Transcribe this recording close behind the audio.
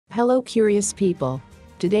Hello curious people.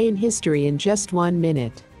 Today in history in just 1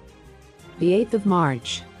 minute. The 8th of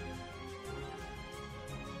March.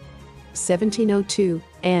 1702,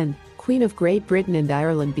 Anne, Queen of Great Britain and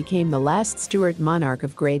Ireland became the last Stuart monarch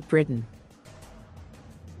of Great Britain.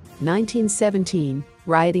 1917,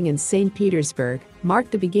 rioting in St. Petersburg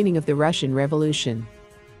marked the beginning of the Russian Revolution.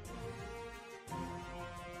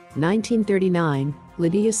 1939,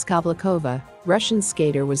 Lidiya Skoblikova, Russian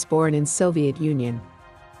skater, was born in Soviet Union.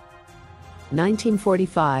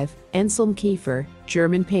 1945, Anselm Kiefer,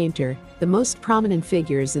 German painter, the most prominent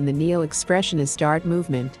figures in the Neo-Expressionist art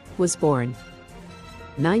movement, was born.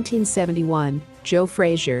 1971, Joe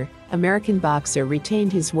Frazier, American boxer,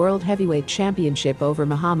 retained his World Heavyweight Championship over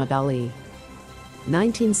Muhammad Ali.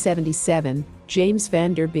 1977, James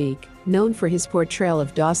VanDerBeek, known for his portrayal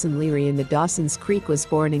of Dawson Leery in the Dawson's Creek, was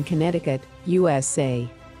born in Connecticut, USA.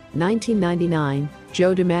 1999,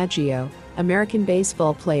 Joe DiMaggio, American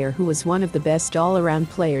baseball player who was one of the best all-around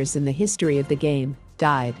players in the history of the game,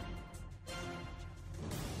 died.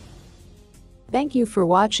 Thank you for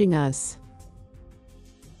watching us.